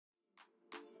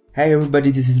Hey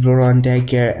everybody, this is VelronTech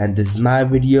here and this is my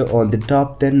video on the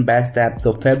top 10 best apps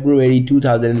of February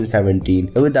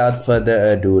 2017. Without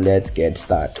further ado, let's get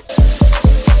started.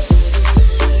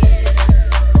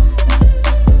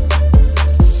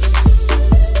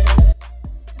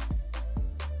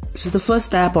 So the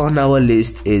first app on our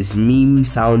list is Meme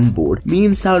Soundboard.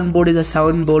 Meme Soundboard is a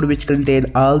soundboard which contains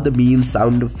all the meme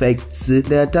sound effects.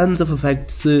 There are tons of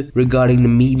effects regarding the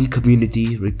meme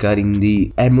community, regarding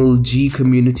the MLG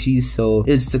community, so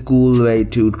it's a cool way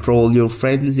to troll your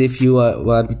friends if you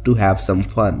want to have some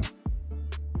fun.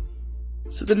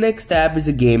 So the next app is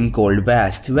a game called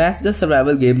Vast. Vast is a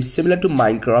survival game similar to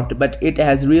Minecraft, but it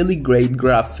has really great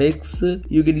graphics.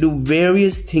 You can do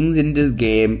various things in this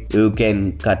game. You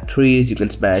can cut trees, you can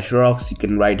smash rocks, you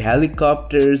can ride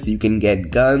helicopters, you can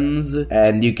get guns,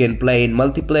 and you can play in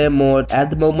multiplayer mode. At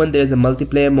the moment there is a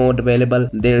multiplayer mode available.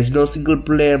 There is no single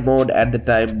player mode at the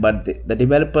time, but the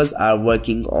developers are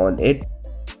working on it.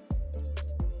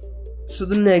 So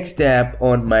the next app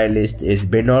on my list is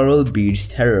Binaural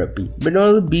Beats Therapy.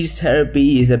 Binaural Beats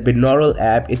Therapy is a binaural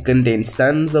app. It contains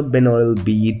tons of binaural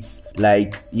beats,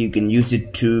 like you can use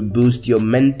it to boost your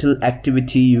mental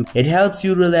activity. It helps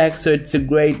you relax, so it's a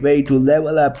great way to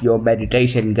level up your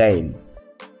meditation game.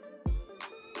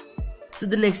 So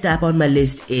the next app on my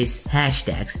list is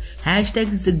Hashtags.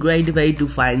 Hashtags is a great way to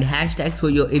find hashtags for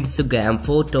your Instagram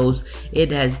photos.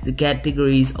 It has the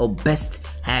categories of best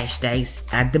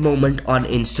hashtags at the moment on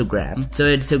Instagram. So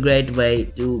it's a great way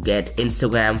to get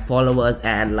Instagram followers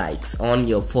and likes on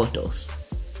your photos.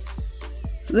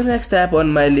 So the next app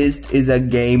on my list is a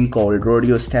game called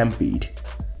Rodeo Stampede.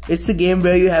 It's a game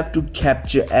where you have to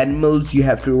capture animals, you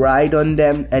have to ride on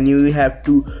them, and you have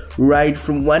to ride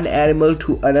from one animal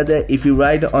to another. If you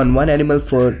ride on one animal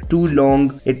for too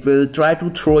long, it will try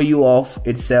to throw you off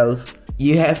itself.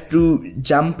 You have to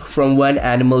jump from one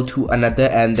animal to another,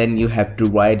 and then you have to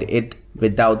ride it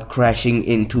without crashing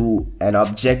into an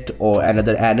object or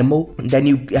another animal. Then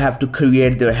you have to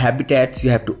create their habitats, you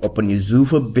have to open your zoo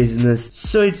for business.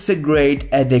 So it's a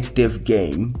great addictive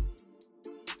game.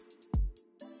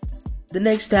 The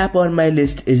next app on my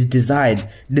list is Design.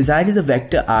 Design is a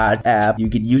vector art app. You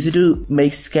can use it to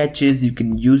make sketches, you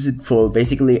can use it for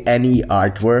basically any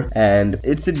artwork, and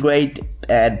it's a great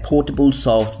and portable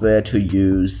software to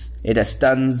use. It has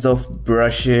tons of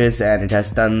brushes and it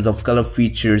has tons of color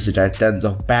features, it has tons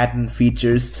of pattern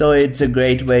features, so it's a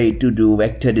great way to do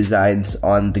vector designs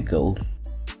on the go.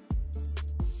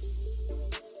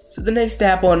 So the next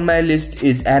app on my list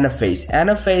is Anaface.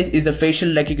 Anaface is a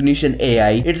facial recognition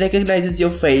AI. It recognizes your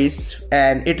face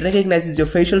and it recognizes your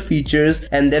facial features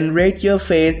and then rate your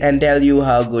face and tell you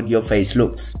how good your face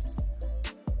looks.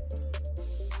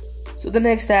 So the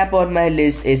next app on my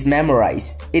list is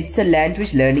Memorize. It's a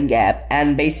language learning app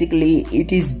and basically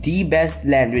it is the best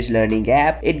language learning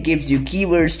app. It gives you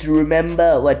keywords to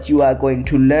remember what you are going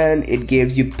to learn. It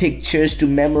gives you pictures to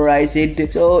memorize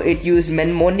it. So it uses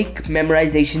mnemonic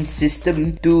memorization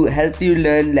system to help you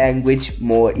learn language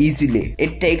more easily.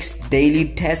 It takes daily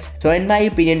tests. So in my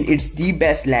opinion, it's the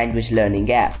best language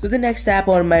learning app. So the next app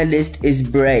on my list is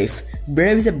Brave.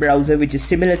 Brave is a browser which is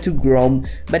similar to Chrome,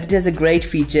 but it has a great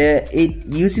feature. It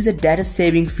uses a data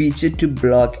saving feature to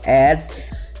block ads.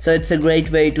 So it's a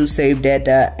great way to save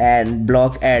data and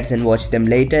block ads and watch them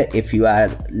later if you are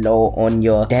low on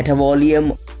your data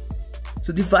volume.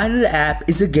 So the final app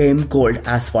is a game called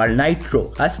Asphalt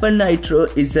Nitro. Asphalt Nitro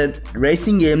is a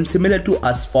racing game similar to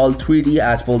Asphalt 3D,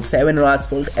 Asphalt 7 or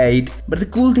Asphalt 8. But the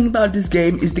cool thing about this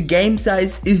game is the game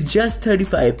size is just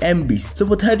 35 MB. So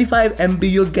for 35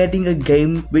 MB you're getting a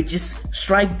game which is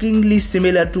strikingly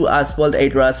similar to Asphalt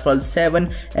 8 or Asphalt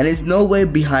 7 and is nowhere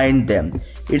behind them.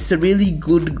 It's a really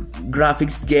good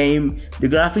graphics game. The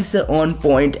graphics are on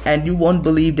point and you won't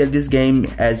believe that this game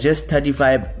has just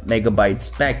 35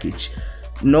 megabytes package.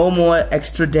 No more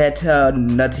extra data,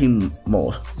 nothing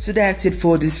more. So that's it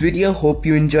for this video. Hope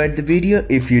you enjoyed the video.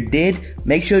 If you did,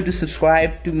 make sure to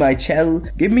subscribe to my channel.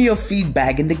 Give me your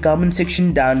feedback in the comment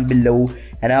section down below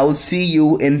and I will see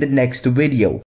you in the next video.